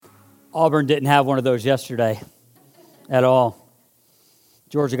Auburn didn't have one of those yesterday at all.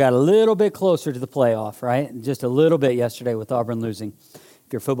 Georgia got a little bit closer to the playoff, right? Just a little bit yesterday with Auburn losing.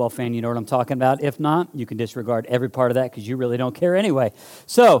 If you're a football fan, you know what I'm talking about. If not, you can disregard every part of that because you really don't care anyway.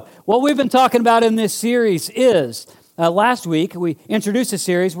 So what we've been talking about in this series is, last week we introduced a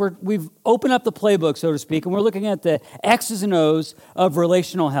series where we've opened up the playbook, so to speak, and we're looking at the X's and O's of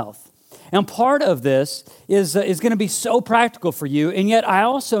relational health. And part of this is going to be so practical for you, and yet I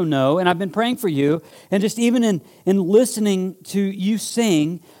also know, and I've been praying for you, and just even in listening to you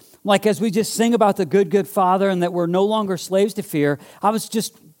sing, like as we just sing about the good Father and that we're no longer slaves to fear, I was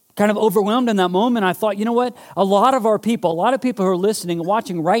just kind of overwhelmed in that moment. I thought, you know what? A lot of people who are listening and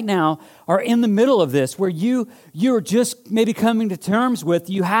watching right now are in the middle of this, where you're just maybe coming to terms with,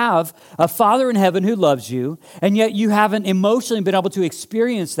 you have a Father in heaven who loves you, and yet you haven't emotionally been able to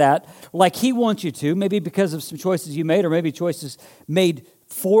experience that like He wants you to, maybe because of some choices you made, or maybe choices made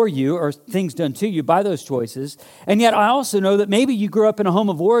for you, or things done to you by those choices. And yet I also know that maybe you grew up in a home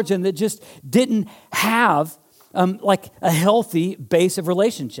of origin that just didn't have like a healthy base of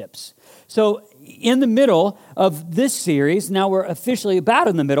relationships. So in the middle of this series, now we're officially about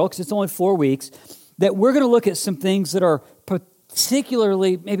in the middle because it's only 4 weeks, that we're going to look at some things that are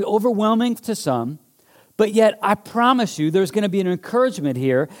particularly maybe overwhelming to some, but yet I promise you there's going to be an encouragement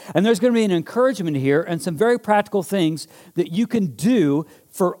here, and there's going to be an encouragement here and some very practical things that you can do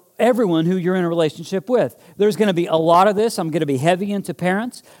for everyone who you're in a relationship with. There's going to be a lot of this. I'm going to be heavy into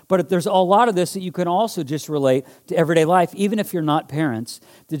parents, but there's a lot of this that you can also just relate to everyday life, even if you're not parents,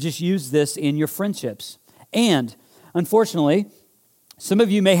 to just use this in your friendships. And unfortunately, some of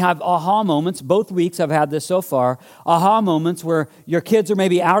you may have aha moments. Both weeks I've had this so far. Aha moments where your kids are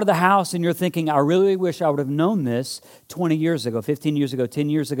maybe out of the house and you're thinking, I really wish I would have known this 20 years ago, 15 years ago, 10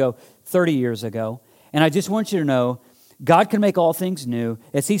 years ago, 30 years ago. And I just want you to know, God can make all things new.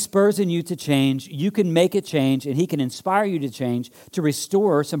 As He spurs in you to change, you can make it change, and He can inspire you to change, to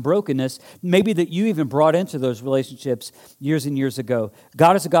restore some brokenness, maybe that you even brought into those relationships years and years ago.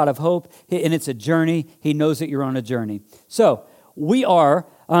 God is a God of hope, and it's a journey. He knows that you're on a journey. So we are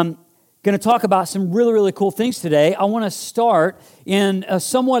going to talk about some really, really cool things today. I want to start in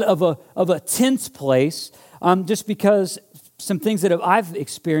somewhat of a tense place, just because some things that I've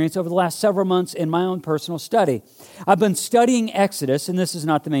experienced over the last several months in my own personal study. I've been studying Exodus, and this is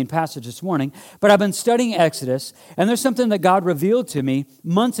not the main passage this morning, but I've been studying Exodus, and there's something that God revealed to me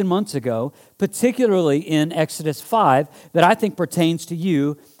months and months ago, particularly in Exodus 5, that I think pertains to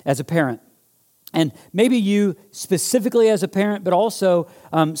you as a parent. And maybe you specifically as a parent, but also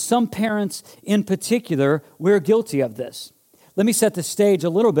some parents in particular, we're guilty of this. Let me set the stage a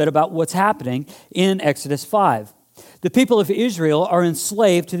little bit about what's happening in Exodus 5. The people of Israel are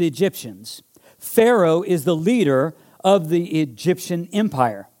enslaved to the Egyptians. Pharaoh is the leader of the Egyptian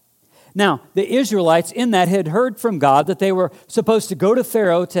empire. Now, the Israelites in that had heard from God that they were supposed to go to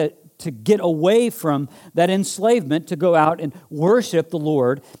Pharaoh to get away from that enslavement, to go out and worship the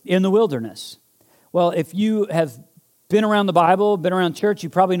Lord in the wilderness. Well, if you have been around the Bible, been around church, you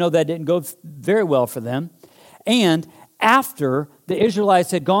probably know that didn't go very well for them. And after the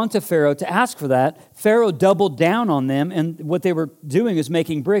Israelites had gone to Pharaoh to ask for that, Pharaoh doubled down on them, and what they were doing is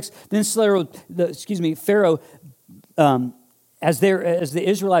making bricks. Then Pharaoh, as the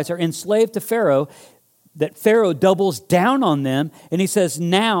Israelites are enslaved to Pharaoh, that Pharaoh doubles down on them, and he says,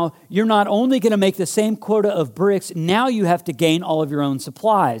 now you're not only going to make the same quota of bricks, now you have to gain all of your own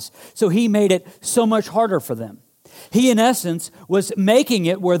supplies. So he made it so much harder for them. He, in essence, was making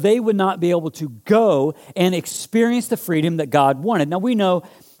it where they would not be able to go and experience the freedom that God wanted. Now, we know,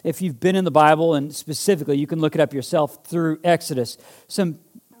 if you've been in the Bible, and specifically, you can look it up yourself through Exodus, some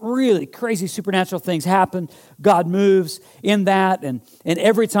really crazy supernatural things happen. God moves in that, and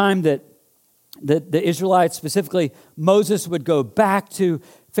every time that the Israelites, specifically Moses, would go back to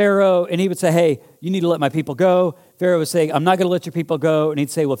Pharaoh, and he would say, hey, you need to let my people go. Pharaoh would say, I'm not going to let your people go. And he'd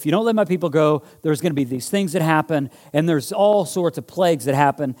say, well, if you don't let my people go, there's going to be these things that happen, and there's all sorts of plagues that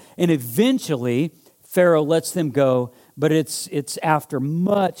happen. And eventually, Pharaoh lets them go, but it's after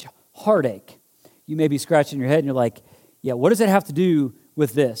much heartache. You may be scratching your head, and you're like, yeah, what does it have to do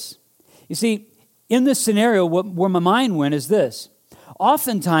with this? You see, in this scenario, where my mind went is this.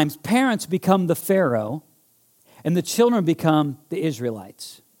 Oftentimes, parents become the Pharaoh, and the children become the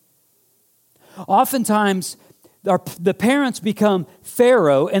Israelites. Oftentimes, the parents become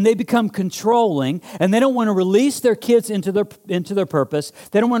Pharaoh and they become controlling, and they don't want to release their kids into their purpose.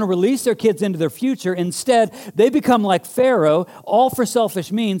 They don't want to release their kids into their future. Instead, they become like Pharaoh, all for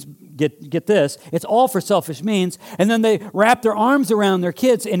selfish means. Get this, it's all for selfish means. And then they wrap their arms around their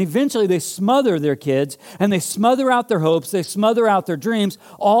kids, and eventually they smother their kids, and they smother out their hopes, they smother out their dreams,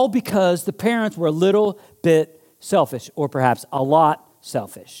 all because the parents were a little bit selfish, or perhaps a lot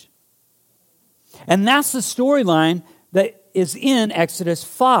selfish. And that's the storyline that is in Exodus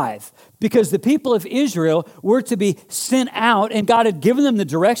 5, because the people of Israel were to be sent out, and God had given them the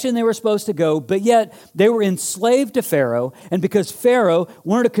direction they were supposed to go, but yet they were enslaved to Pharaoh, and because Pharaoh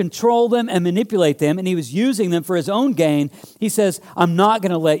wanted to control them and manipulate them, and he was using them for his own gain, he says, I'm not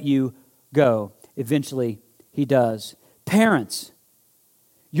going to let you go. Eventually, he does. Parents,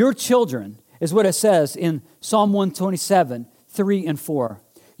 your children, is what it says in Psalm 127, 3 and 4.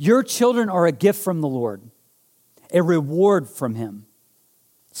 Your children are a gift from the Lord, a reward from Him.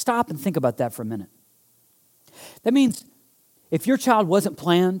 Stop and think about that for a minute. That means if your child wasn't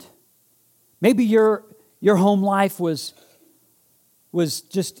planned, maybe your home life was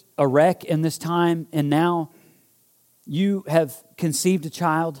just a wreck in this time, and now you have conceived a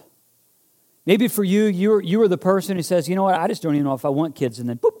child. Maybe for you, you were the person who says, you know what, I just don't even know if I want kids, and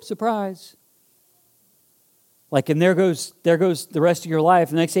then boop, surprise. Like, and there goes the rest of your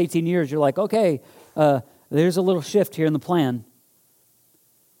life. The next 18 years, you're like, okay, there's a little shift here in the plan.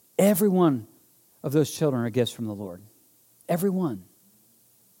 Every one of those children are gifts from the Lord. Every one.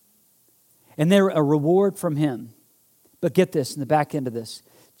 And they're a reward from Him. But get this, in the back end of this,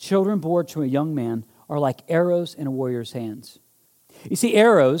 children born to a young man are like arrows in a warrior's hands. You see,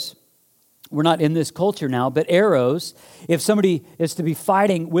 arrows, we're not in this culture now, but arrows, if somebody is to be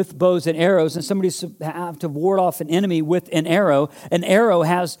fighting with bows and arrows and somebody's to have to ward off an enemy with an arrow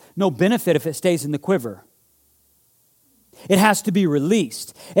has no benefit if it stays in the quiver. It has to be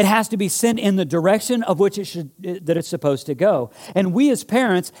released. It has to be sent in the direction of which that it's supposed to go. And we as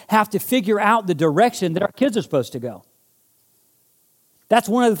parents have to figure out the direction that our kids are supposed to go. That's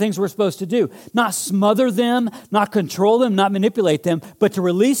one of the things we're supposed to do. Not smother them, not control them, not manipulate them, but to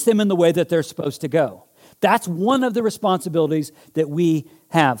release them in the way that they're supposed to go. That's one of the responsibilities that we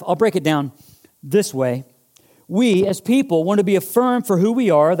have. I'll break it down this way. We, as people, want to be affirmed for who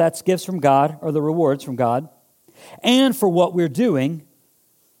we are. That's gifts from God, or the rewards from God. And for what we're doing,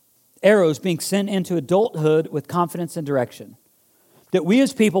 arrows being sent into adulthood with confidence and direction. That we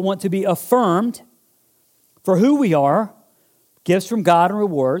as people want to be affirmed for who we are, gifts from God and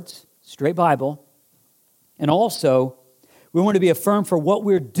rewards, straight Bible. And also, we want to be affirmed for what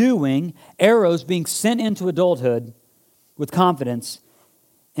we're doing, arrows being sent into adulthood with confidence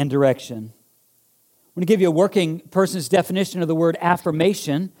and direction. I'm going to give you a working person's definition of the word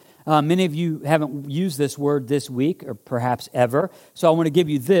affirmation. Many of you haven't used this word this week, or perhaps ever. So I want to give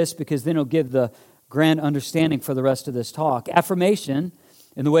you this, because then it'll give the grand understanding for the rest of this talk. Affirmation,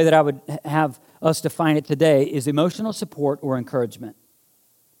 in the way that I would have us define it today, is emotional support or encouragement.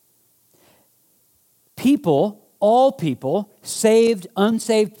 People, all people, saved,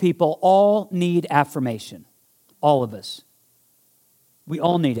 unsaved people, all need affirmation. All of us. We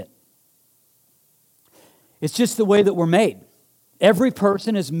all need it. It's just the way that we're made. Every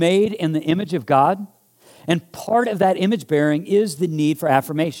person is made in the image of God, and part of that image bearing is the need for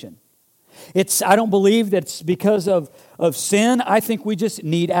affirmation. I don't believe that it's because of sin. I think we just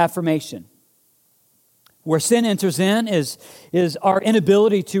need affirmation. Where sin enters in is our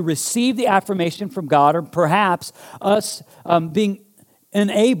inability to receive the affirmation from God, or perhaps us being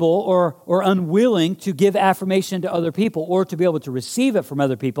unable or unwilling to give affirmation to other people, or to be able to receive it from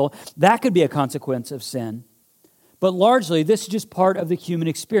other people. That could be a consequence of sin. But largely, this is just part of the human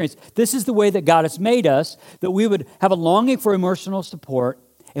experience. This is the way that God has made us, that we would have a longing for emotional support,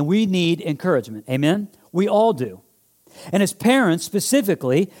 and we need encouragement. Amen? We all do. And as parents,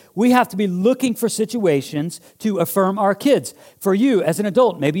 specifically, we have to be looking for situations to affirm our kids. For you, as an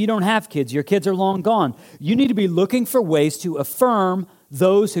adult, maybe you don't have kids. Your kids are long gone. You need to be looking for ways to affirm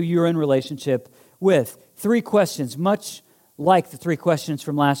those who you're in relationship with. 3 questions, much like the 3 questions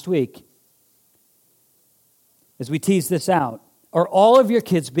from last week. As we tease this out, are all of your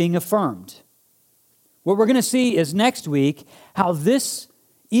kids being affirmed? What we're going to see is next week how this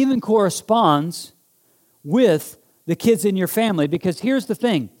even corresponds with the kids in your family. Because here's the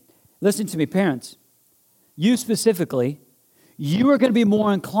thing. Listen to me, parents. You specifically, you are going to be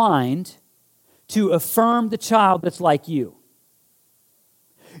more inclined to affirm the child that's like you.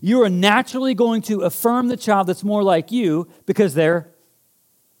 You are naturally going to affirm the child that's more like you because they're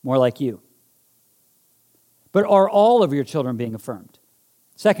more like you. But are all of your children being affirmed?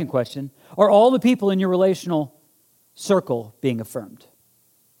 Second question, are all the people in your relational circle being affirmed?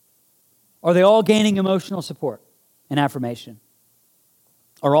 Are they all gaining emotional support and affirmation?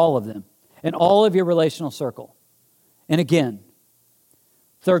 Or all of them? In all of your relational circle? And again,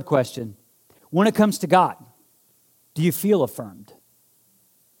 third question, when it comes to God, do you feel affirmed?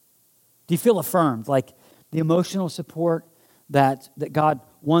 Do you feel affirmed? Like the emotional support that God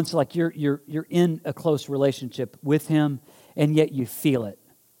wants, like you're in a close relationship with Him, and yet you feel it.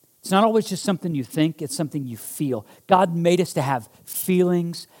 It's not always just something you think, it's something you feel. God made us to have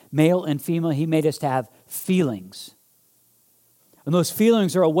feelings, male and female. He made us to have feelings. And those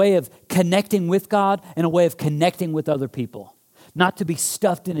feelings are a way of connecting with God and a way of connecting with other people. Not to be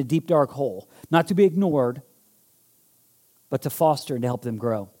stuffed in a deep, dark hole. Not to be ignored, but to foster and to help them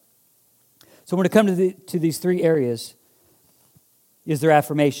grow. So when it comes to these three areas, is their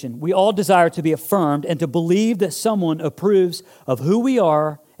affirmation. We all desire to be affirmed and to believe that someone approves of who we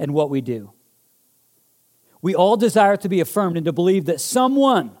are and what we do. We all desire to be affirmed and to believe that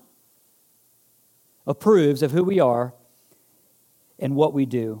someone approves of who we are and what we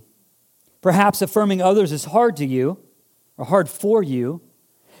do. Perhaps affirming others is hard to you or hard for you,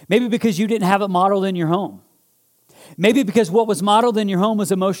 maybe because you didn't have it modeled in your home. Maybe because what was modeled in your home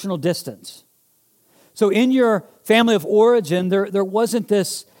was emotional distance. So in your family of origin, there wasn't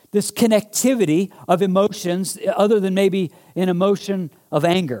this connectivity of emotions other than maybe an emotion of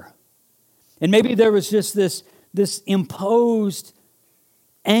anger. And maybe there was just this imposed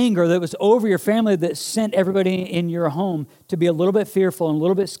anger that was over your family that sent everybody in your home to be a little bit fearful and a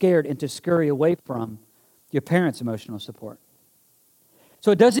little bit scared and to scurry away from your parents' emotional support. So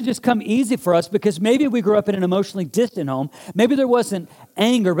it doesn't just come easy for us because maybe we grew up in an emotionally distant home. Maybe there wasn't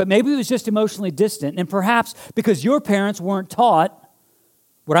anger, but maybe it was just emotionally distant. And perhaps because your parents weren't taught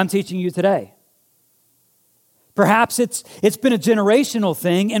what I'm teaching you today. Perhaps it's been a generational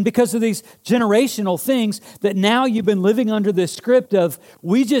thing, and because of these generational things, that now you've been living under this script of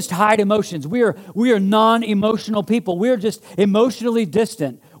we just hide emotions. We are non-emotional people. We're just emotionally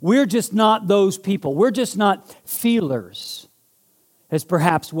distant. We're just not those people. We're just not feelers. Is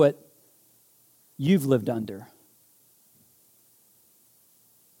perhaps what you've lived under.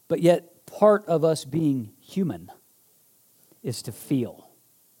 But yet, part of us being human is to feel.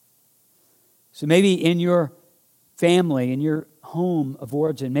 So maybe in your family, in your home of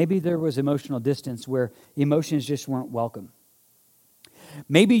origin, maybe there was emotional distance where emotions just weren't welcome.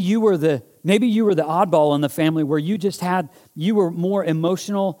 Maybe you were the oddball in the family where you were more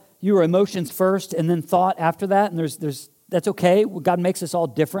emotional, you were emotions first and then thought after that, and that's okay. God makes us all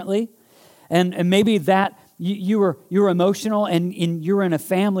differently. And maybe that you were emotional and you were in a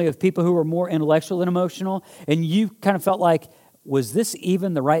family of people who were more intellectual than emotional, and you kind of felt like, was this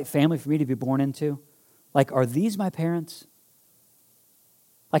even the right family for me to be born into? Like, are these my parents?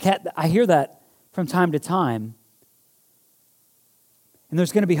 Like, I hear that from time to time. And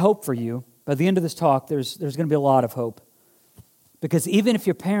there's going to be hope for you. By the end of this talk, there's going to be a lot of hope. Because even if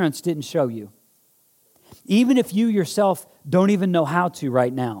your parents didn't show you, even if you yourself don't even know how to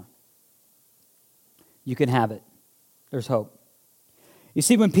right now, you can have it. There's hope. You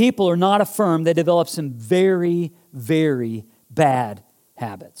see, when people are not affirmed, they develop some very, very bad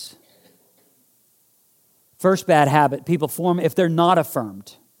habits. First bad habit people form if they're not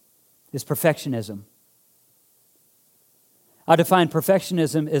affirmed is perfectionism. I define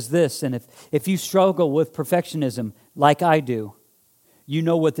perfectionism as this, and if you struggle with perfectionism like I do, you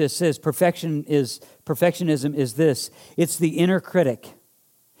know what this is. Perfectionism is this. It's the inner critic.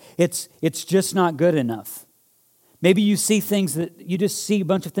 It's just not good enough. Maybe you see you just see a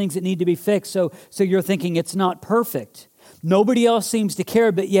bunch of things that need to be fixed, so you're thinking it's not perfect. Nobody else seems to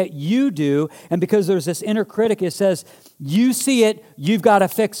care, but yet you do, and because there's this inner critic, it says, you see it, you've got to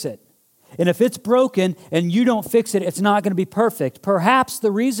fix it. And if it's broken and you don't fix it, it's not going to be perfect. Perhaps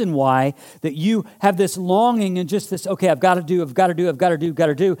the reason why that you have this longing and just this, okay, I've got to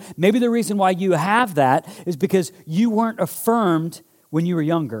do. Maybe the reason why you have that is because you weren't affirmed when you were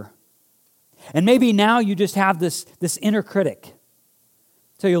younger. And maybe now you just have this inner critic. I'll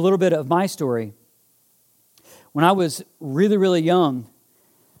tell you a little bit of my story. When I was really, really young,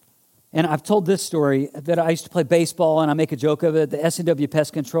 and I've told this story that I used to play baseball, and I make a joke of it, the S&W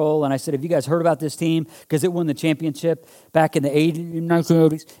Pest Control, and I said, have you guys heard about this team? Because it won the championship back in the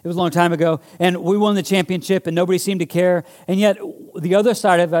 1980s. It was a long time ago, and we won the championship, and nobody seemed to care. And yet, the other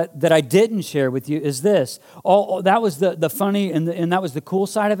side of it that I didn't share with you is this. That was the funny, and that was the cool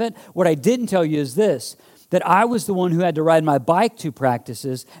side of it. What I didn't tell you is this, that I was the one who had to ride my bike to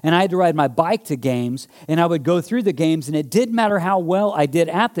practices, and I had to ride my bike to games, and I would go through the games, and it didn't matter how well I did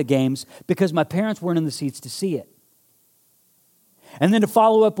at the games because my parents weren't in the seats to see it. And then to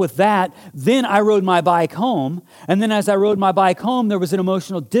follow up with that, then I rode my bike home. And then as I rode my bike home, there was an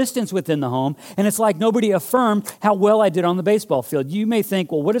emotional distance within the home. And it's like nobody affirmed how well I did on the baseball field. You may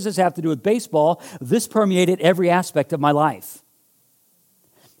think, well, what does this have to do with baseball? This permeated every aspect of my life.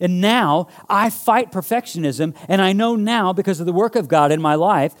 And now I fight perfectionism, and I know now because of the work of God in my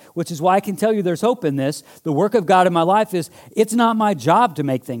life, which is why I can tell you there's hope in this. The work of God in my life is, it's not my job to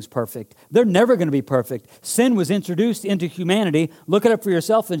make things perfect. They're never going to be perfect. Sin was introduced into humanity. Look it up for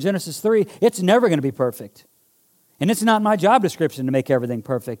yourself in Genesis 3. It's never going to be perfect. And it's not my job description to make everything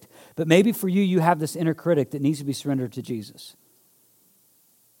perfect. But maybe for you, you have this inner critic that needs to be surrendered to Jesus.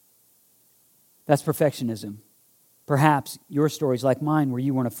 That's perfectionism. Perhaps your story is like mine where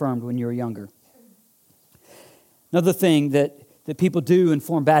you weren't affirmed when you were younger. Another thing that people do and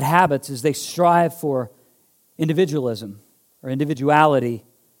form bad habits is they strive for individualism or individuality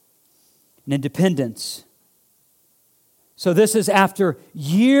and independence. So this is after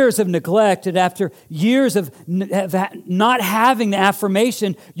years of neglect and after years of not having the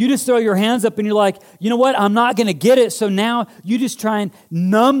affirmation, you just throw your hands up and you're like, you know what, I'm not going to get it. So now you just try and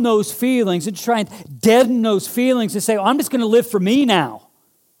numb those feelings and try and deaden those feelings and say, I'm just going to live for me now.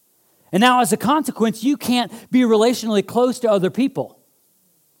 And now as a consequence, you can't be relationally close to other people.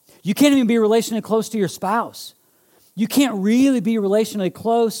 You can't even be relationally close to your spouse. You can't really be relationally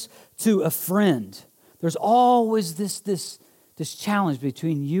close to a friend. There's always this challenge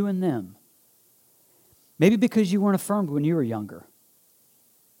between you and them. Maybe because you weren't affirmed when you were younger.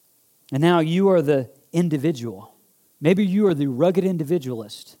 And now you are the individual. Maybe you are the rugged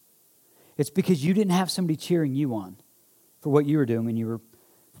individualist. It's because you didn't have somebody cheering you on for what you were doing when you were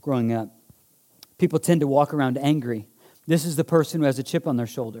growing up. People tend to walk around angry. This is the person who has a chip on their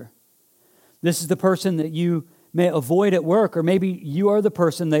shoulder. This is the person that you may avoid at work, or maybe you are the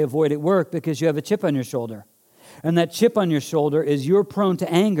person they avoid at work because you have a chip on your shoulder. And that chip on your shoulder is you're prone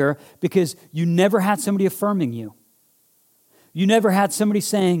to anger because you never had somebody affirming you. You never had somebody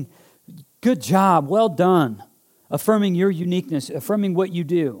saying, good job, well done, affirming your uniqueness, affirming what you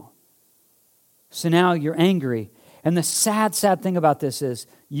do. So now you're angry. And the sad thing about this is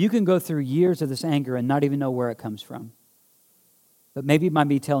you can go through years of this anger and not even know where it comes from. But maybe it might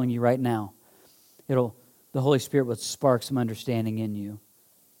be telling you right now, the Holy Spirit will spark some understanding in you.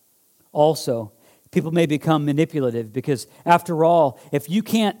 Also, people may become manipulative because after all, if you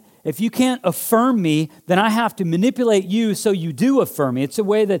can't affirm me, then I have to manipulate you so you do affirm me. It's a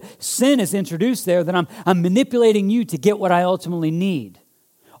way that sin is introduced there, that I'm manipulating you to get what I ultimately need.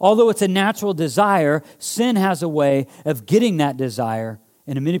 Although it's a natural desire, sin has a way of getting that desire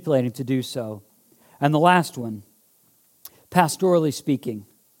and manipulating to do so. And the last one, pastorally speaking,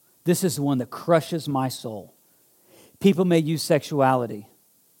 this is the one that crushes my soul. People may use sexuality.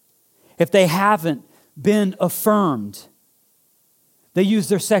 If they haven't been affirmed, they use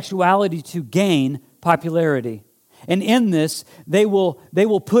their sexuality to gain popularity. And in this, they will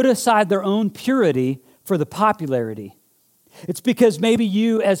put aside their own purity for the popularity. It's because maybe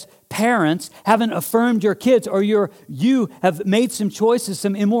you as parents haven't affirmed your kids, or you have made some choices,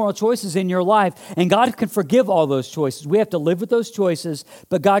 some immoral choices in your life, and God can forgive all those choices. We have to live with those choices,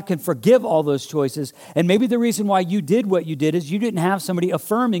 but God can forgive all those choices. And maybe the reason why you did what you did is you didn't have somebody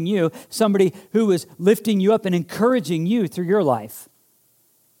affirming you, somebody who was lifting you up and encouraging you through your life.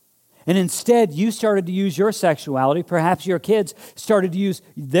 And instead, you started to use your sexuality. Perhaps your kids started to use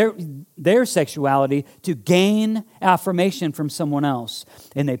their sexuality to gain affirmation from someone else.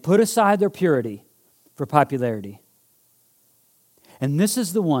 And they put aside their purity for popularity. And this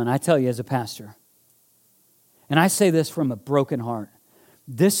is the one, I tell you as a pastor, and I say this from a broken heart,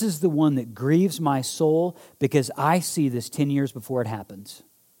 this is the one that grieves my soul because I see this 10 years before it happens.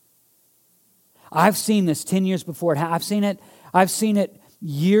 I've seen this 10 years before it happens. I've seen it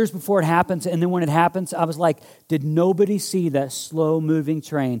years before it happens, and then when it happens, I was like, did nobody see that slow-moving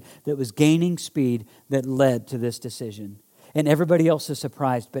train that was gaining speed that led to this decision? And everybody else is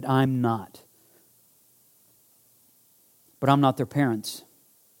surprised, but I'm not. But I'm not their parents.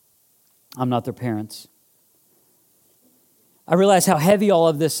 I'm not their parents. I realize how heavy all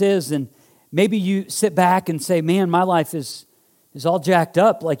of this is, and maybe you sit back and say, man, my life is all jacked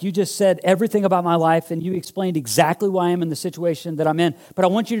up. Like you just said everything about my life and you explained exactly why I'm in the situation that I'm in. But I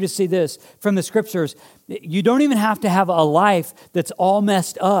want you to see this from the scriptures. You don't even have to have a life that's all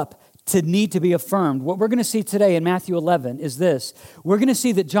messed up to need to be affirmed. What we're going to see today in Matthew 11 is this. We're going to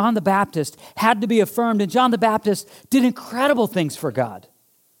see that John the Baptist had to be affirmed, and John the Baptist did incredible things for God.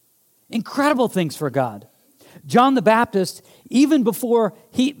 Incredible things for God. John the Baptist, even before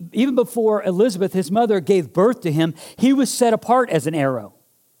Elizabeth, his mother, gave birth to him, he was set apart as an arrow.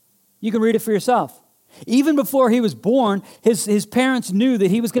 You can read it for yourself. Even before he was born, his parents knew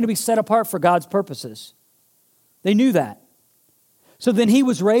that he was going to be set apart for God's purposes. They knew that. So then he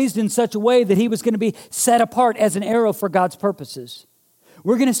was raised in such a way that he was going to be set apart as an arrow for God's purposes.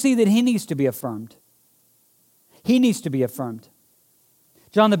 We're going to see that he needs to be affirmed. He needs to be affirmed.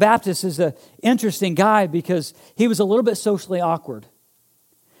 John the Baptist is an interesting guy because he was a little bit socially awkward.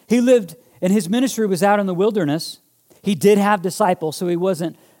 He lived, and his ministry was out in the wilderness. He did have disciples, so he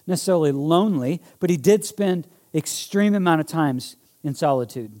wasn't necessarily lonely, but he did spend extreme amount of times in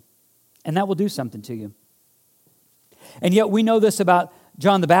solitude. And that will do something to you. And yet we know this about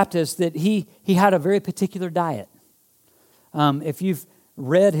John the Baptist, that he had a very particular diet. If you've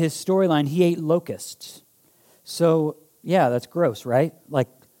read his storyline, he ate locusts. So, yeah, that's gross, right? Like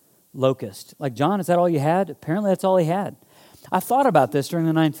locust. Like, John, is that all you had? Apparently that's all he had. I thought about this during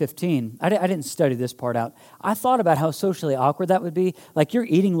the 9:15. I didn't study this part out. I thought about how socially awkward that would be. Like, you're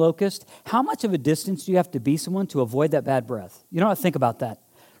eating locust. How much of a distance do you have to be someone to avoid that bad breath? You know what? Think about that.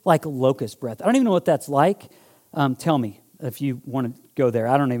 Like locust breath. I don't even know what that's like. Tell me if you want to go there.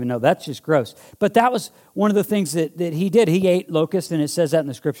 I don't even know. That's just gross. But that was one of the things that he did. He ate locusts, and it says that in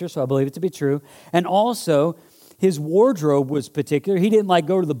the scripture, so I believe it to be true. And also, his wardrobe was particular. He didn't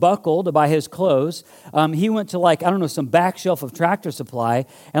go to the Buckle to buy his clothes. He went to some back shelf of Tractor Supply,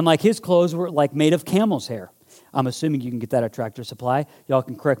 and his clothes were made of camel's hair. I'm assuming you can get that at Tractor Supply. Y'all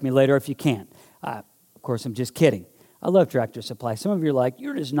can correct me later if you can't. Of course, I'm just kidding. I love Tractor Supply. Some of you are like,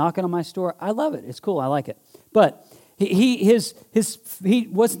 you're just knocking on my store. I love it. It's cool. I like it. But he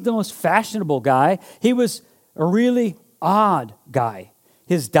wasn't the most fashionable guy. He was a really odd guy.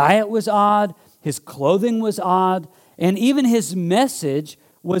 His diet was odd. His clothing was odd, and even his message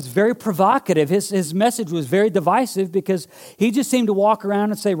was very provocative. His message was very divisive because he just seemed to walk around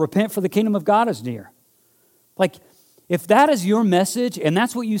and say, repent for the kingdom of God is near. If that is your message and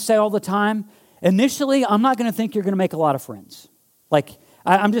that's what you say all the time, initially, I'm not going to think you're going to make a lot of friends.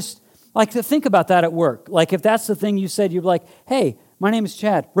 I'm just, to think about that at work. If that's the thing you said, you'd be like, hey, my name is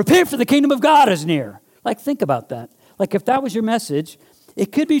Chad. Repent for the kingdom of God is near. Think about that. If that was your message,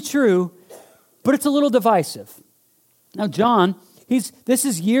 it could be true, but it's a little divisive. Now, John, this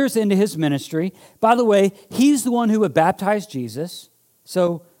is years into his ministry. By the way, he's the one who would baptize Jesus,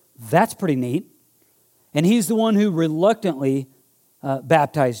 so that's pretty neat. And he's the one who reluctantly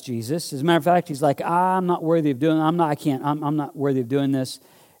baptized Jesus. As a matter of fact, he's like, I'm not worthy of doing. I'm not worthy of doing this.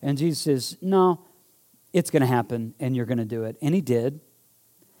 And Jesus says, no, it's going to happen, and you're going to do it. And he did.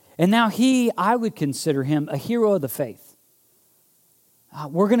 And now I would consider him a hero of the faith.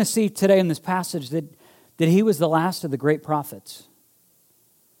 We're going to see today in this passage that he was the last of the great prophets.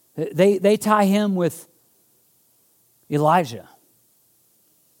 They tie him with Elijah.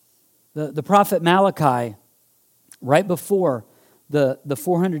 The prophet Malachi, right before the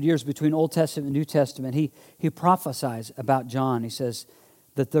 400 years between Old Testament and New Testament, he prophesies about John. He says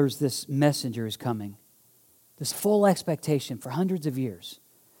that there's this messenger who's coming. This full expectation for hundreds of years.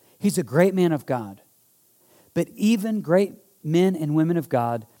 He's a great man of God. But even great men and women of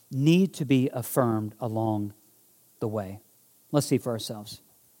God need to be affirmed along the way. Let's see for ourselves.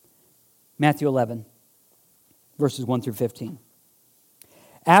 Matthew 11, verses 1 through 15.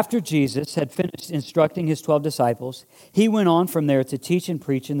 After Jesus had finished instructing his 12 disciples, he went on from there to teach and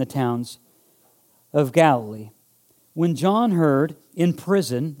preach in the towns of Galilee. When John heard in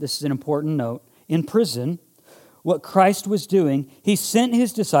prison, this is an important note, in prison, what Christ was doing, he sent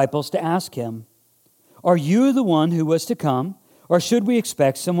his disciples to ask him, are you the one who was to come, or should we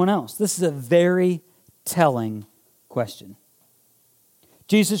expect someone else? This is a very telling question.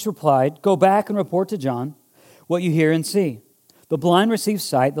 Jesus replied, go back and report to John what you hear and see. The blind receive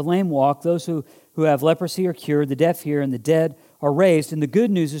sight, the lame walk, those who have leprosy are cured, the deaf hear, and the dead are raised, and the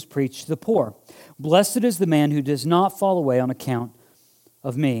good news is preached to the poor. Blessed is the man who does not fall away on account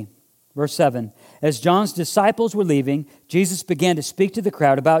of me. Verse 7, as John's disciples were leaving, Jesus began to speak to the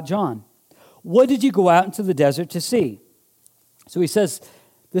crowd about John. What did you go out into the desert to see? So he says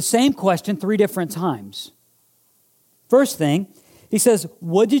the same question 3 different times. First thing, he says,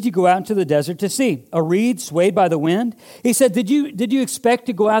 what did you go out into the desert to see? A reed swayed by the wind? He said, did you expect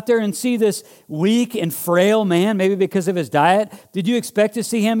to go out there and see this weak and frail man, maybe because of his diet? Did you expect to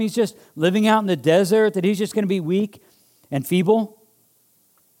see him? He's just living out in the desert, that he's just going to be weak and feeble?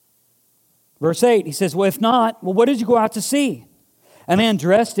 Verse 8, he says, well, if not, what did you go out to see? A man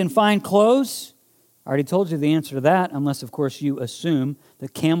dressed in fine clothes? I already told you the answer to that, unless, of course, you assume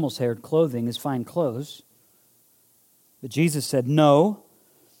that camel's hair clothing is fine clothes. But Jesus said, no.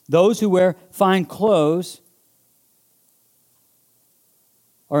 Those who wear fine clothes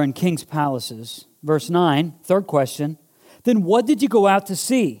are in king's palaces. Verse 9, third question. Then what did you go out to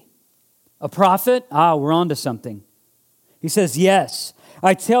see? A prophet? We're on to something. He says, yes,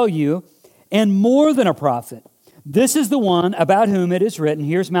 I tell you, and more than a prophet. This is the one about whom it is written.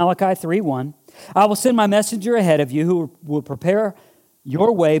 Here's Malachi 3:1. I will send my messenger ahead of you who will prepare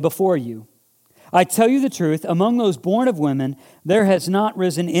your way before you. I tell you the truth, among those born of women, there has not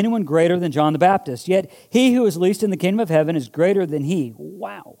risen anyone greater than John the Baptist. Yet he who is least in the kingdom of heaven is greater than he.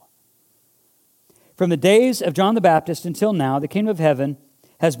 Wow. From the days of John the Baptist until now, the kingdom of heaven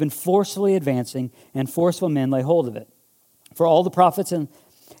has been forcefully advancing, and forceful men lay hold of it. For all the prophets and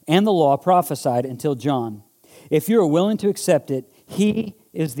the law prophesied until John. If you are willing to accept it, he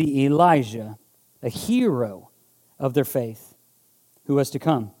is the Elijah, a hero of their faith, who was to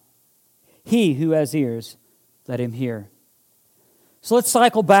come. He who has ears, let him hear. So let's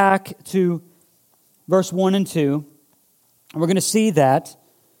cycle back to verse 1 and 2. And we're going to see that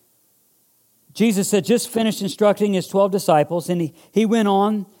Jesus had just finished instructing his 12 disciples, and he went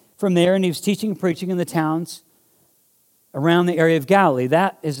on from there, and he was teaching and preaching in the towns around the area of Galilee.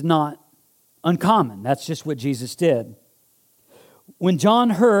 That is not uncommon. That's just what Jesus did. When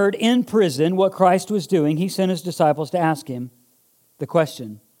John heard in prison what Christ was doing, he sent his disciples to ask him the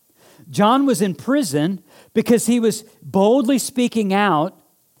question. John was in prison because he was boldly speaking out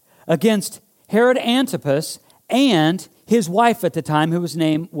against Herod Antipas and his wife at the time, whose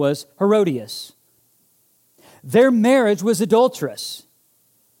name was Herodias. Their marriage was adulterous.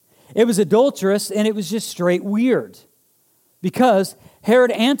 It was adulterous, and it was just straight weird, because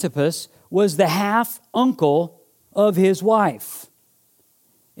Herod Antipas was the half-uncle of his wife.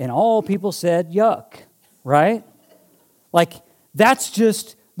 And all people said, yuck, right? Like, that's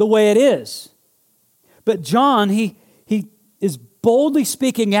just the way it is. But John, he is boldly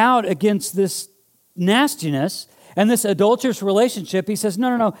speaking out against this nastiness and this adulterous relationship. He says,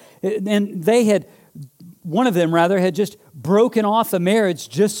 no. And one of them had just broken off a marriage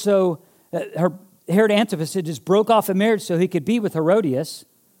just so, Herod Antipas had just broke off a marriage so he could be with Herodias.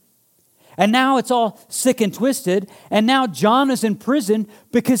 And now it's all sick and twisted. And now John is in prison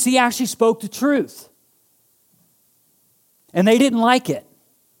because he actually spoke the truth. And they didn't like it.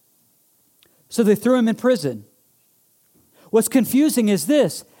 So they threw him in prison. What's confusing is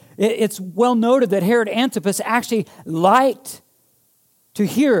this. It's well noted that Herod Antipas actually liked to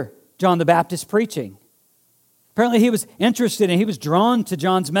hear John the Baptist preaching. Apparently he was interested and he was drawn to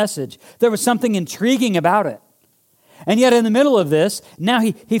John's message. There was something intriguing about it. And yet in the middle of this, now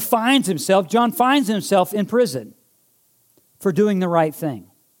John finds himself in prison for doing the right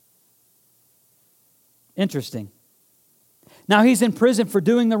thing. Interesting. Now he's in prison for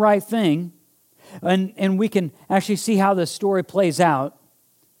doing the right thing, and we can actually see how this story plays out.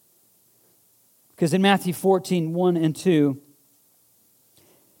 Because in Matthew 14, 1 and 2,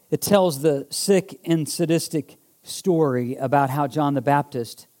 it tells the sick and sadistic story about how John the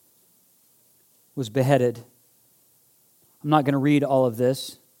Baptist was beheaded. I'm not going to read all of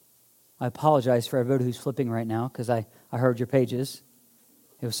this. I apologize for everybody who's flipping right now because I heard your pages.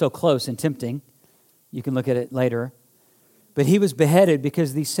 It was so close and tempting. You can look at it later. But he was beheaded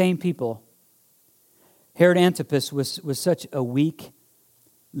because these same people, Herod Antipas was such a weak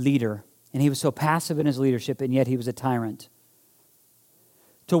leader, and he was so passive in his leadership, and yet he was a tyrant.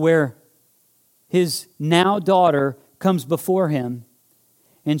 To where his now daughter comes before him,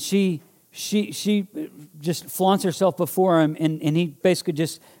 and she just flaunts herself before him, and he basically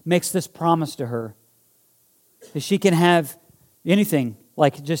just makes this promise to her that she can have anything,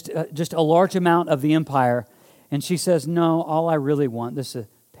 like just a large amount of the empire. And she says, no, all I really want, this is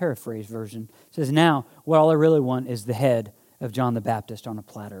a paraphrase version, says, now, all I really want is the head of John the Baptist on a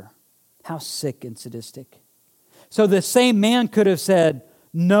platter. How sick and sadistic. So the same man could have said,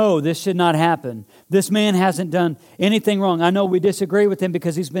 no, this should not happen. This man hasn't done anything wrong. I know we disagree with him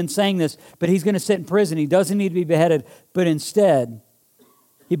because he's been saying this, but he's going to sit in prison. He doesn't need to be beheaded. But instead,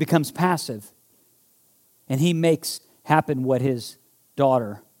 he becomes passive. And he makes happen what his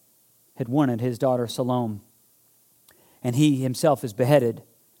daughter had wanted, his daughter Salome. And he himself is beheaded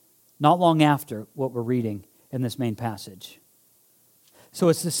not long after what we're reading in this main passage. So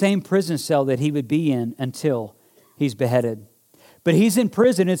it's the same prison cell that he would be in until he's beheaded. But he's in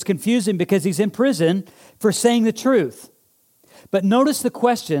prison. It's confusing because he's in prison for saying the truth. But notice the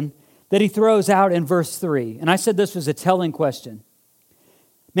question that he throws out in verse 3. And I said this was a telling question.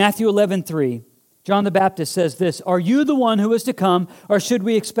 Matthew 11:3. John the Baptist says this, are you the one who is to come, or should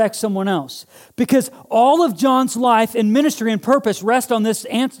we expect someone else? Because all of John's life and ministry and purpose rest on this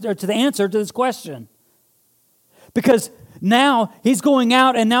answer to this question. Because Now he's going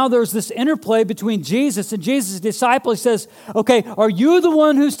out, and now there's this interplay between Jesus and Jesus' disciple. He says, okay, are you the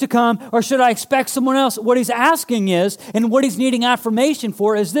one who's to come, or should I expect someone else? What he's asking is, and what he's needing affirmation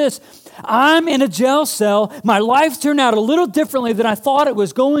for is this: I'm in a jail cell. My life turned out a little differently than I thought it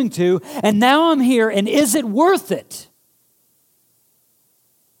was going to, and now I'm here, and is it worth it?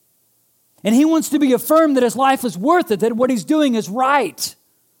 And he wants to be affirmed that his life is worth it, that what he's doing is right.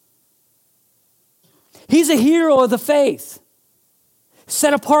 He's a hero of the faith,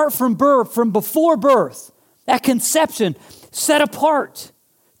 set apart from birth, from before birth, at conception, set apart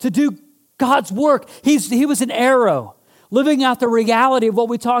to do God's work. He was an arrow, living out the reality of what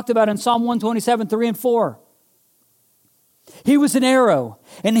we talked about in Psalm 127, 3 and 4. He was an arrow,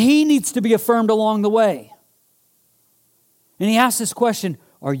 and he needs to be affirmed along the way. And he asks this question: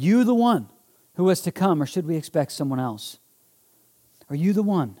 are you the one who is to come, or should we expect someone else? Are you the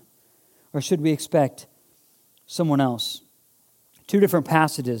one, or should we expect someone else? Two different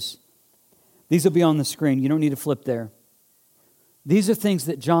passages. These will be on the screen. You don't need to flip there. These are things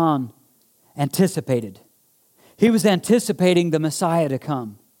that John anticipated. He was anticipating the Messiah to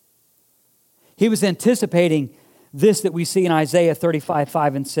come. He was anticipating this that we see in Isaiah 35,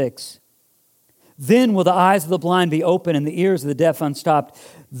 5 and 6. Then will the eyes of the blind be open and the ears of the deaf unstopped.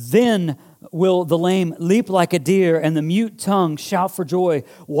 Then will the lame leap like a deer and the mute tongue shout for joy.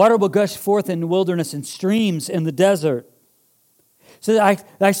 Water will gush forth in the wilderness and streams in the desert. So I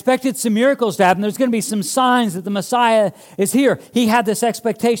expected some miracles to happen. There's going to be some signs that the Messiah is here. He had this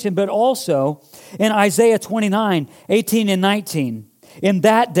expectation, but also in Isaiah 29, 18 and 19. In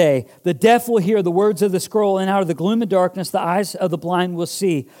that day, the deaf will hear the words of the scroll, and out of the gloom and darkness, the eyes of the blind will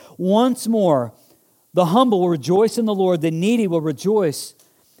see. Once more, the humble will rejoice in the Lord. The needy will rejoice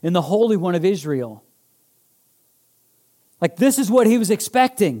in the Holy One of Israel. Like, this is what he was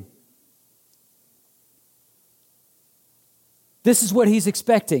expecting. This is what he's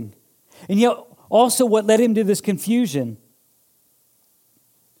expecting. And yet, also what led him to this confusion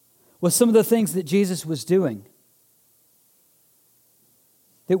was some of the things that Jesus was doing.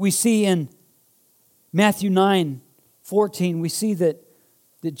 That we see in Matthew 9, 14, we see that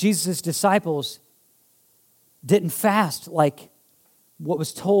Jesus' disciples didn't fast like what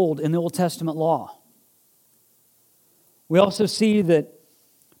was told in the Old Testament law. We also see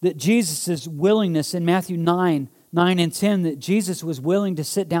that Jesus' willingness in Matthew 9 and 10, that Jesus was willing to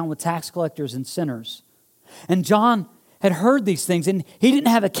sit down with tax collectors and sinners. And John had heard these things, and he didn't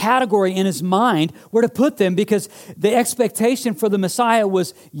have a category in his mind where to put them, because the expectation for the Messiah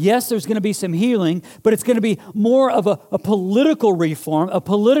was, yes, there's going to be some healing, but it's going to be more of a political reform, a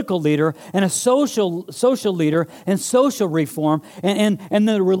political leader, and a social leader, and social reform, and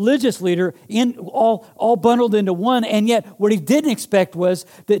the religious leader, in all bundled into one. And yet, what he didn't expect was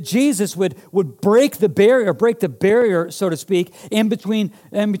that Jesus would break the barrier, so to speak, in between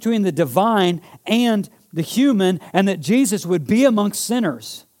the divine and the human, and that Jesus would be amongst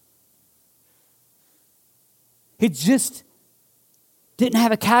sinners. He just didn't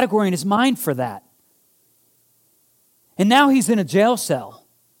have a category in his mind for that. And now he's in a jail cell.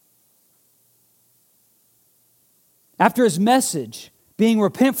 After his message, being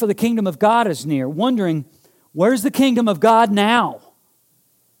repent for the kingdom of God is near, wondering, where's the kingdom of God now?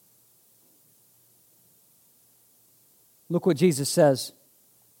 Look what Jesus says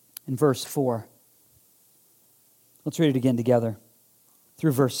in verse 4. Let's read it again together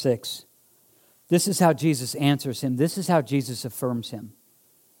through verse 6. This is how Jesus answers him. This is how Jesus affirms him.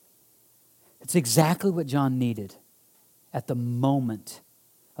 It's exactly what John needed at the moment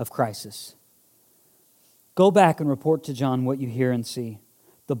of crisis. Go back and report to John what you hear and see.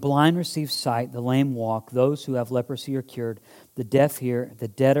 The blind receive sight, the lame walk, those who have leprosy are cured, the deaf hear, the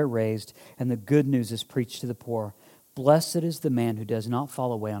dead are raised, and the good news is preached to the poor. Blessed is the man who does not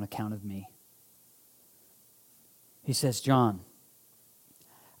fall away on account of me. He says, John,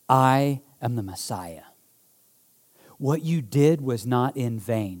 I am the Messiah. What you did was not in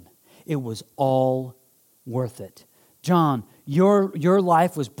vain. It was all worth it. John, your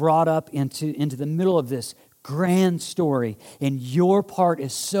life was brought up into the middle of this grand story, and your part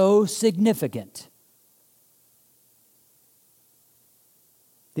is so significant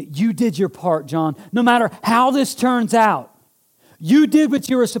that you did your part, John. No matter how this turns out, you did what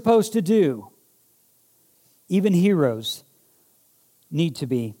you were supposed to do. Even heroes need to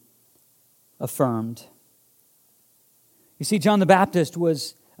be affirmed. You see, John the Baptist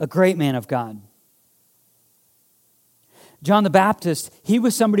was a great man of God. John the Baptist, he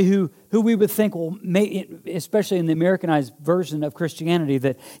was somebody who we would think, well, especially in the Americanized version of Christianity,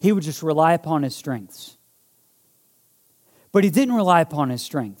 that he would just rely upon his strengths. But he didn't rely upon his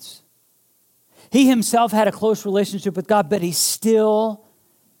strengths. He himself had a close relationship with God, but he still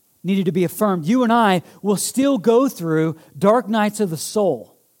needed to be affirmed. You and I will still go through dark nights of the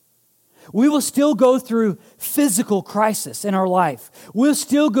soul. We will still go through physical crisis in our life. We'll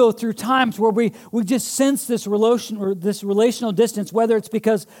still go through times where we just sense this relational distance, whether it's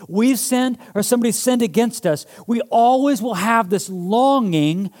because we've sinned or somebody's sinned against us. We always will have this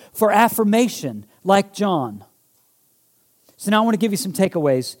longing for affirmation, like John. So now I want to give you some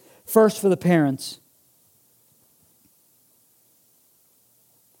takeaways. First, for the parents.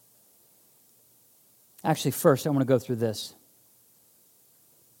 Actually, first, I want to go through this.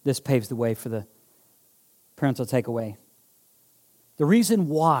 This paves the way for the parental takeaway. The reason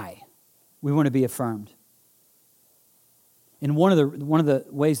why we want to be affirmed. And one of the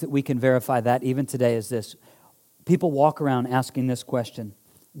ways that we can verify that even today is this. People walk around asking this question: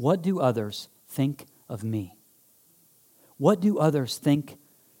 what do others think of me? What do others think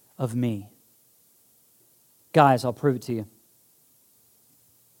of me? Guys, I'll prove it to you.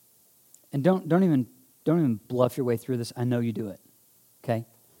 And don't even bluff your way through this. I know you do it. Okay?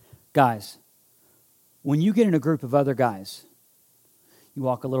 Guys, when you get in a group of other guys, you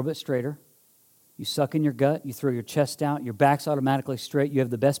walk a little bit straighter, you suck in your gut, you throw your chest out, your back's automatically straight, you have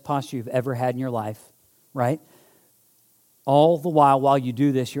the best posture you've ever had in your life, right? All the while you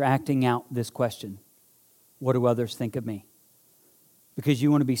do this, you're acting out this question: what do others think of me? Because you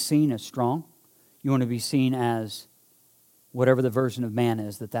want to be seen as strong, you want to be seen as whatever the version of man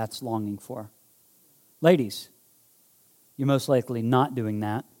is that's longing for. Ladies, you're most likely not doing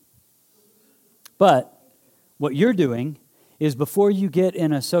that. But what you're doing is before you get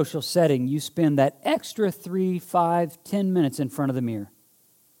in a social setting, you spend that extra 3, 5, 10 minutes in front of the mirror.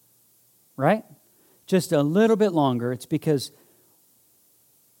 Right? Just a little bit longer. It's because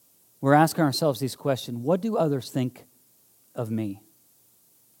we're asking ourselves these questions: what do others think of me?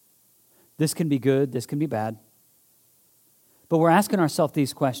 This can be good, this can be bad. But we're asking ourselves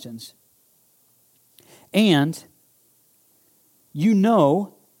these questions. And you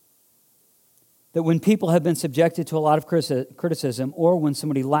know that when people have been subjected to a lot of criticism, or when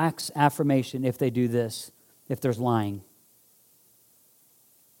somebody lacks affirmation, if they do this, if there's lying.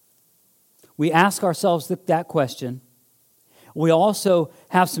 We ask ourselves that question. We also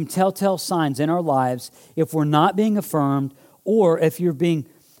have some telltale signs in our lives if we're not being affirmed, or if you're being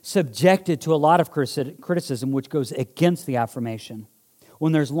subjected to a lot of criticism, which goes against the affirmation.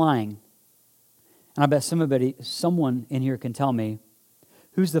 When there's lying. And I bet someone in here can tell me,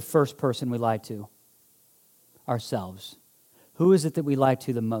 who's the first person we lie to? Ourselves. Who is it that we lie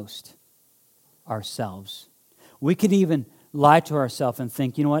to the most? Ourselves. We can even lie to ourselves and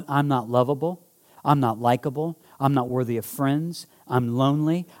think, you know what, I'm not lovable, I'm not likable, I'm not worthy of friends, I'm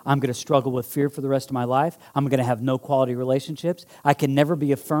lonely, I'm going to struggle with fear for the rest of my life, I'm going to have no quality relationships, I can never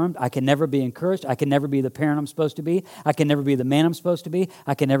be affirmed, I can never be encouraged, I can never be the parent I'm supposed to be, I can never be the man I'm supposed to be,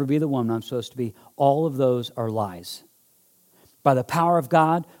 I can never be the woman I'm supposed to be. All of those are lies. By the power of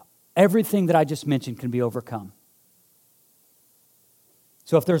God, everything that I just mentioned can be overcome.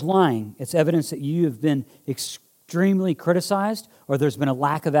 So if there's lying, it's evidence that you have been extremely criticized, or there's been a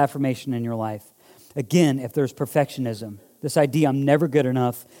lack of affirmation in your life. Again, if there's perfectionism, this idea I'm never good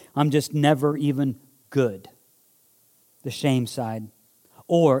enough, I'm just never even good, the shame side.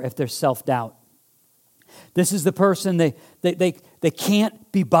 Or if there's self-doubt. This is the person, they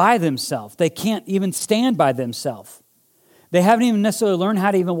can't be by themselves. They can't even stand by themselves. They haven't even necessarily learned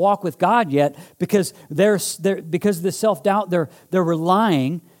how to even walk with God yet because because of the self-doubt, they're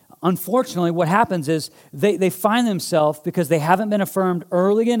relying. Unfortunately, what happens is they find themselves, because they haven't been affirmed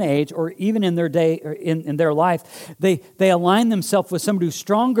early in age or even in their day or in their life, they align themselves with somebody who's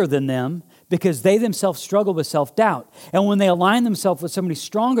stronger than them because they themselves struggle with self-doubt. And when they align themselves with somebody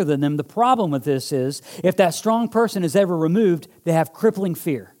stronger than them, the problem with this is if that strong person is ever removed, they have crippling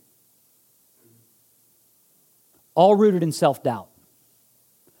fear. All rooted in self-doubt.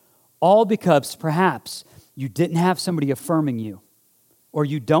 All because perhaps you didn't have somebody affirming you, or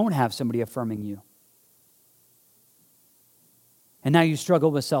you don't have somebody affirming you. And now you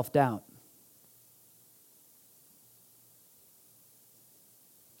struggle with self-doubt.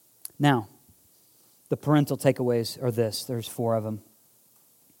 Now, the parental takeaways are this. There's 4 of them.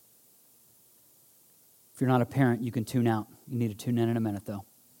 If you're not a parent, you can tune out. You need to tune in a minute, though.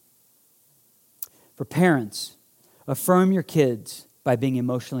 For parents, affirm your kids by being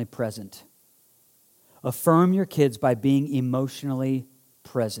emotionally present. Affirm your kids by being emotionally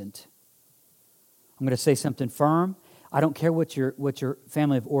present. I'm going to say something firm. I don't care what your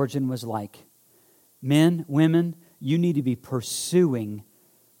family of origin was like. Men, women, you need to be pursuing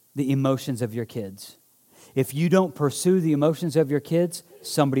the emotions of your kids. If you don't pursue the emotions of your kids,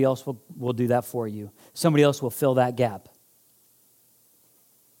 somebody else will do that for you. Somebody else will fill that gap.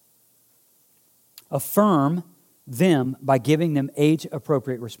 Affirm them by giving them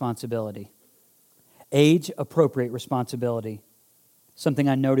age-appropriate responsibility. Age-appropriate responsibility. Something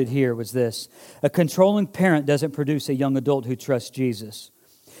I noted here was this. A controlling parent doesn't produce a young adult who trusts Jesus.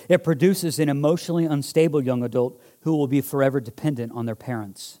 It produces an emotionally unstable young adult who will be forever dependent on their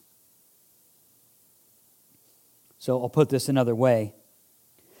parents. So I'll put this another way.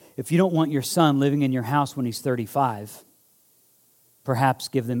 If you don't want your son living in your house when he's 35, perhaps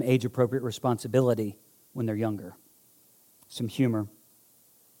give them age-appropriate responsibility when they're younger. Some humor,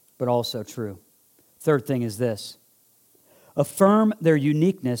 but also true. Third thing is this. Affirm their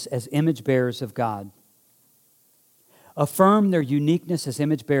uniqueness as image bearers of God. Affirm their uniqueness as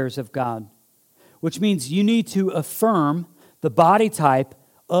image bearers of God, which means you need to affirm the body type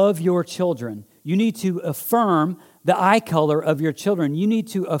of your children. You need to affirm the eye color of your children. You need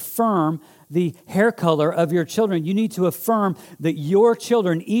to affirm the hair color of your children. You need to affirm that your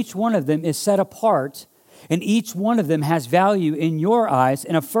children, each one of them is set apart, and each one of them has value in your eyes,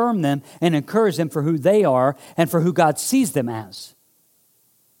 and affirm them and encourage them for who they are and for who God sees them as.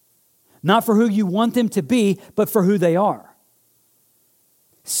 Not for who you want them to be, but for who they are.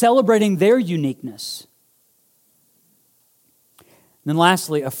 Celebrating their uniqueness. And then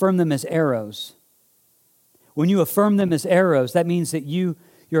lastly, affirm them as arrows. When you affirm them as arrows, that means that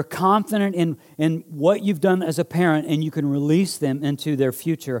you're confident in what you've done as a parent, and you can release them into their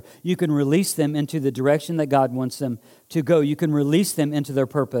future. You can release them into the direction that God wants them to go. You can release them into their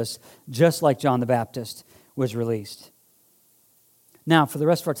purpose, just like John the Baptist was released. Now, for the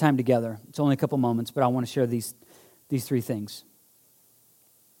rest of our time together, it's only a couple moments, but I want to share these three things.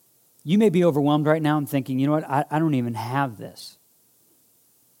 You may be overwhelmed right now and thinking, you know what, I don't even have this.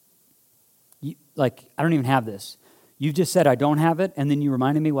 I don't even have this. You just said I don't have it, and then you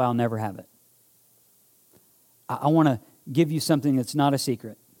reminded me, well, I'll never have it. I want to give you something that's not a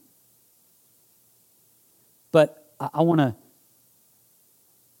secret. But I want to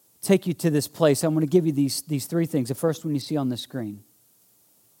take you to this place. I want to give you these three things. The first one you see on the screen.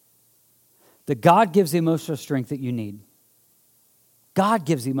 That God gives the emotional strength that you need. God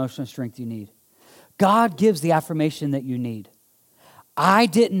gives the emotional strength you need. God gives the affirmation that you need. I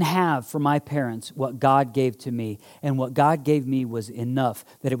didn't have from my parents what God gave to me, and what God gave me was enough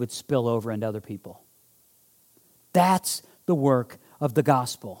that it would spill over into other people. That's the work of the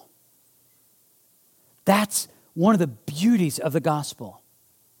gospel. That's one of the beauties of the gospel.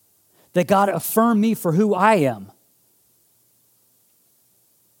 That God affirmed me for who I am.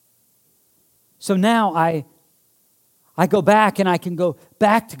 So now I go back and I can go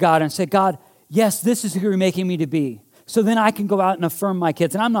back to God and say, God, yes, this is who you're making me to be. So then I can go out and affirm my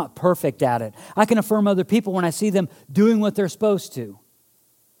kids. And I'm not perfect at it. I can affirm other people when I see them doing what they're supposed to.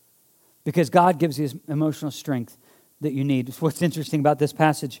 Because God gives you emotional strength that you need. What's interesting about this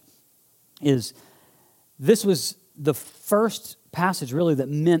passage is this was the first passage really that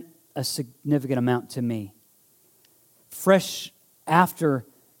meant a significant amount to me. Fresh after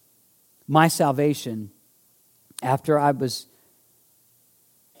my salvation, after I was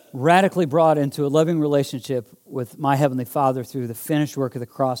radically brought into a loving relationship with my Heavenly Father through the finished work of the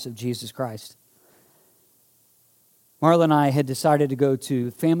cross of Jesus Christ, Marla and I had decided to go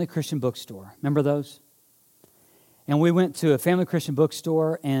to Family Christian Bookstore. Remember those? And we went to a Family Christian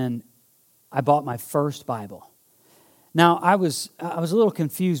Bookstore, and I bought my first Bible. Now, I was a little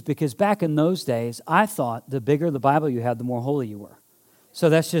confused because back in those days, I thought the bigger the Bible you had, the more holy you were. So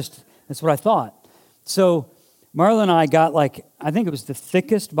that's what I thought. So Marla and I got I think it was the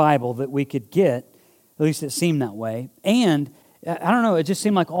thickest Bible that we could get, at least it seemed that way. And I don't know, it just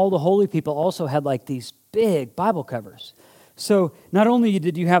seemed like all the holy people also had these big Bible covers. So not only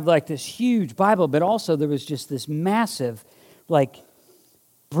did you have this huge Bible, but also there was just this massive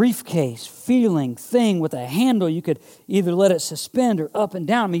briefcase feeling thing with a handle. You could either let it suspend or up and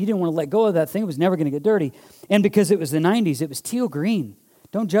down. I mean, you didn't want to let go of that thing. It was never going to get dirty. And because it was the 90s, it was teal green.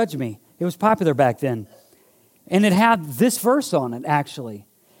 Don't judge me. It was popular back then. And it had this verse on it, actually.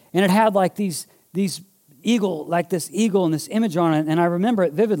 And it had these eagle, this eagle and this image on it. And I remember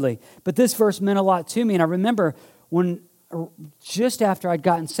it vividly. But this verse meant a lot to me. And I remember when just after I'd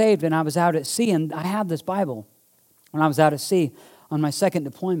gotten saved and I was out at sea, and I had this Bible when I was out at sea on my second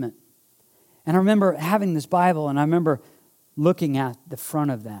deployment. And I remember having this Bible, and I remember looking at the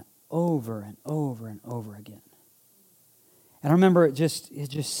front of that over and over and over again. And I remember it just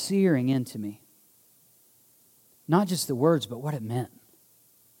searing into me. Not just the words, but what it meant.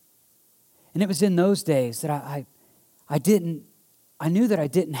 And it was in those days that I I knew that I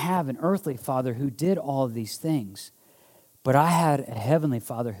didn't have an earthly father who did all of these things, but I had a heavenly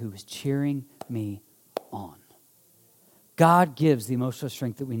Father who was cheering me on. God gives the emotional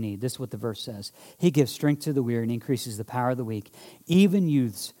strength that we need. This is what the verse says. He gives strength to the weary and increases the power of the weak. Even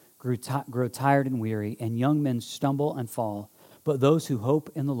youths grow tired and weary, and young men stumble and fall. But those who hope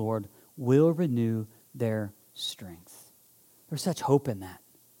in the Lord will renew their strength. There's such hope in that.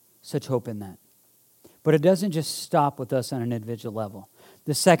 Such hope in that. But it doesn't just stop with us on an individual level.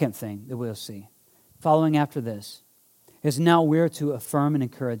 The second thing that we'll see, following after this, is now we're to affirm and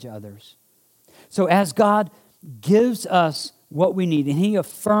encourage others. So as God gives us what we need, and He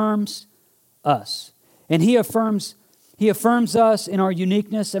affirms us, and He affirms us in our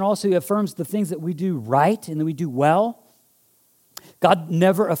uniqueness, and also He affirms the things that we do right and that we do well. God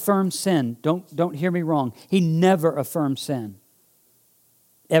never affirms sin. Don't hear me wrong. He never affirms sin.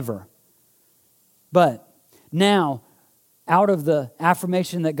 Ever. But now, out of the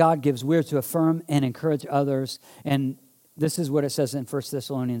affirmation that God gives, we're to affirm and encourage others. And this is what it says in 1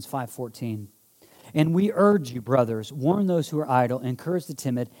 Thessalonians 5:14. And we urge you, brothers, warn those who are idle, encourage the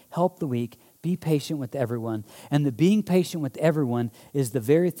timid, help the weak, be patient with everyone. And the being patient with everyone is the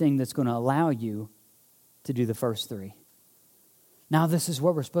very thing that's going to allow you to do the first three. Now, this is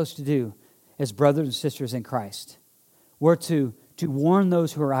what we're supposed to do as brothers and sisters in Christ. We're to warn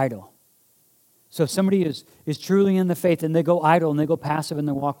those who are idle. So if somebody is truly in the faith and they go idle and they go passive in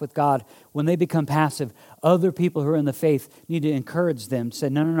their walk with God, when they become passive, other people who are in the faith need to encourage them to say,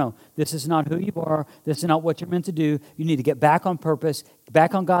 no, this is not who you are. This is not what you're meant to do. You need to get back on purpose,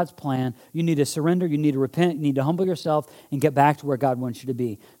 back on God's plan. You need to surrender. You need to repent. You need to humble yourself and get back to where God wants you to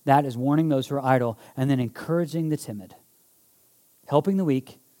be. That is warning those who are idle and then encouraging the timid, helping the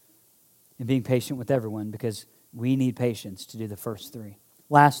weak, and being patient with everyone, because we need patience to do the first three.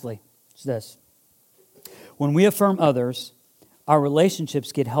 Lastly, it's this. When we affirm others, our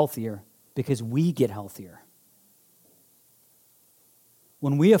relationships get healthier because we get healthier.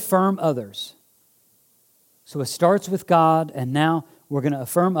 When we affirm others, so it starts with God, and now we're going to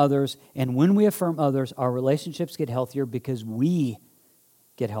affirm others, and when we affirm others, our relationships get healthier because we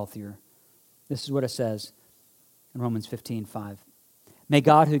get healthier. This is what it says in Romans 15:5. May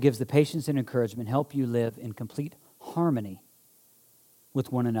God, who gives the patience and encouragement, help you live in complete harmony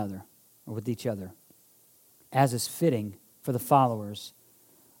with one another, or with each other, as is fitting for the followers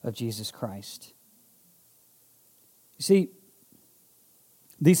of Jesus Christ. You see,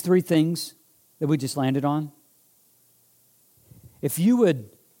 these three things that we just landed on, if you would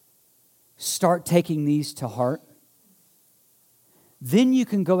start taking these to heart, then you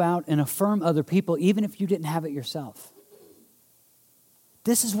can go out and affirm other people even if you didn't have it yourself.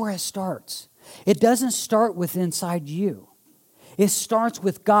 This is where it starts. It doesn't start with inside you. It starts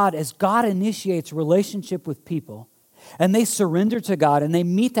with God as God initiates relationship with people, and they surrender to God, and they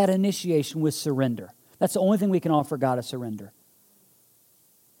meet that initiation with surrender. That's the only thing we can offer God, is surrender.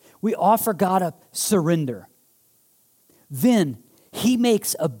 We offer God a surrender. Then He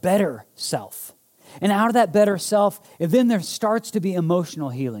makes a better self. And out of that better self, and then there starts to be emotional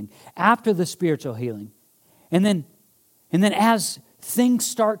healing after the spiritual healing. And then as things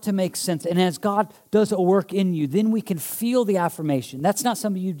start to make sense, and as God does a work in you, then we can feel the affirmation. That's not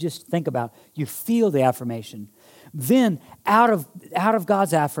something you just think about. You feel the affirmation. Then out of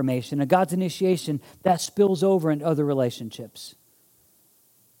God's affirmation and God's initiation, that spills over into other relationships.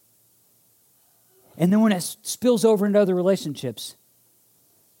 And then when it spills over into other relationships,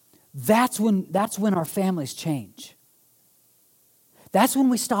 that's when our families change. That's when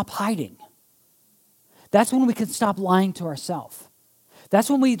we stop hiding. That's when we can stop lying to ourselves. That's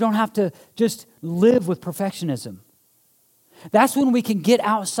when we don't have to just live with perfectionism. That's when we can get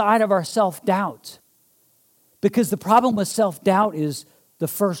outside of our self-doubt. Because the problem with self-doubt is the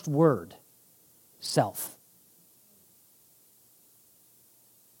first word, self.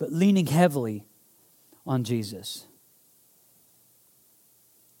 But leaning heavily on Jesus.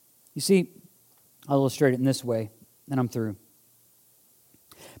 You see, I'll illustrate it in this way, and I'm through.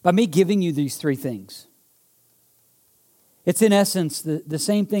 By me giving you these three things, it's in essence the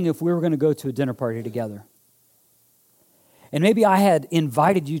same thing if we were going to go to a dinner party together. And maybe I had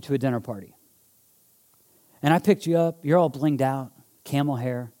invited you to a dinner party. And I picked you up, you're all blinged out, camel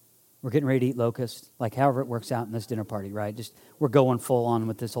hair, we're getting ready to eat locust, like however it works out in this dinner party, right? Just we're going full on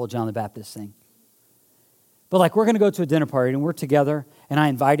with this whole John the Baptist thing. But like we're going to go to a dinner party and we're together and I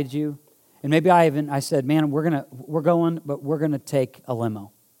invited you. And maybe I said, man, we're going, but we're going to take a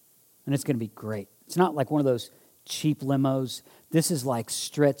limo. And it's going to be great. It's not like one of those cheap limos. This is like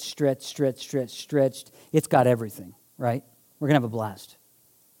stretched. It's got everything, right? We're going to have a blast.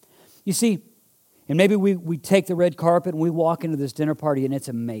 You see, And maybe we take the red carpet and we walk into this dinner party and it's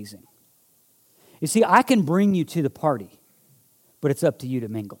amazing. You see, I can bring you to the party, but it's up to you to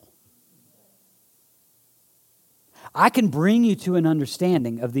mingle. I can bring you to an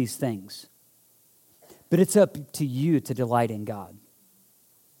understanding of these things, but it's up to you to delight in God.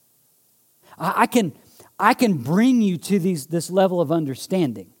 I can bring you to this level of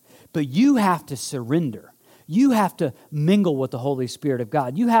understanding, but you have to surrender. You have to mingle with the Holy Spirit of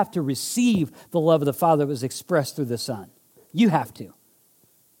God. You have to receive the love of the Father that was expressed through the Son. You have to.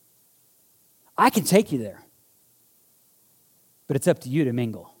 I can take you there, but it's up to you to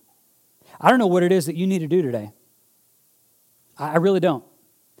mingle. I don't know what it is that you need to do today. I really don't.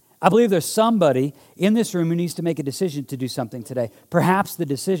 I believe there's somebody in this room who needs to make a decision to do something today. Perhaps the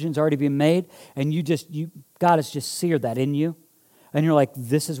decision's already been made and God has just seared that in you. And you're like,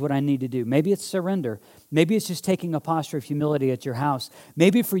 this is what I need to do. Maybe it's surrender. Maybe it's just taking a posture of humility at your house.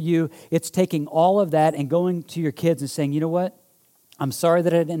 Maybe for you, it's taking all of that and going to your kids and saying, you know what? I'm sorry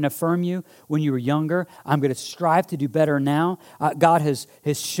that I didn't affirm you when you were younger. I'm going to strive to do better now. God has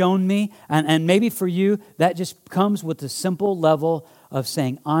shown me. And maybe for you, that just comes with the simple level of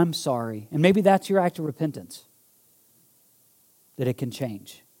saying, I'm sorry. And maybe that's your act of repentance, that it can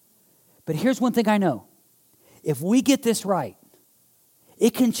change. But here's one thing I know. If we get this right,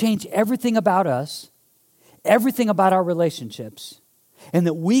 it can change everything about us, everything about our relationships, and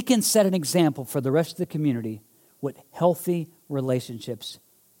that we can set an example for the rest of the community what healthy relationships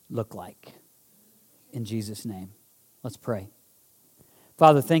look like. In Jesus' name, let's pray.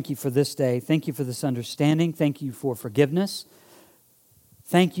 Father, thank you for this day. Thank you for this understanding. Thank you for forgiveness.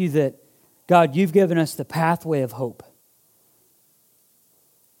 Thank you that, God, you've given us the pathway of hope.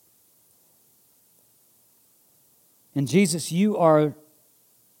 And Jesus, you are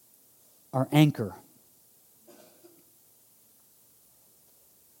our anchor.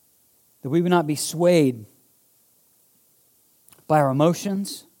 That we would not be swayed by our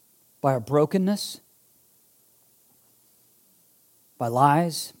emotions, by our brokenness, by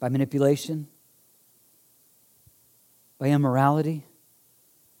lies, by manipulation, by immorality.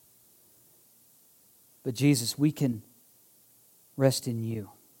 But Jesus, we can rest in you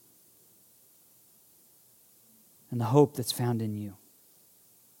and the hope that's found in you.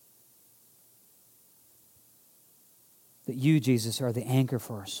 That you, Jesus, are the anchor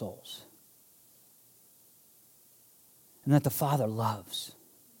for our souls. And that the Father loves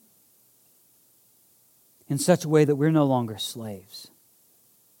in such a way that we're no longer slaves.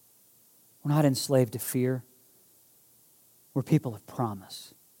 We're not enslaved to fear. We're people of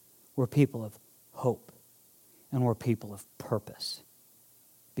promise. We're people of hope. And we're people of purpose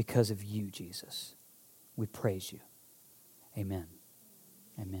because of you, Jesus. We praise you. Amen.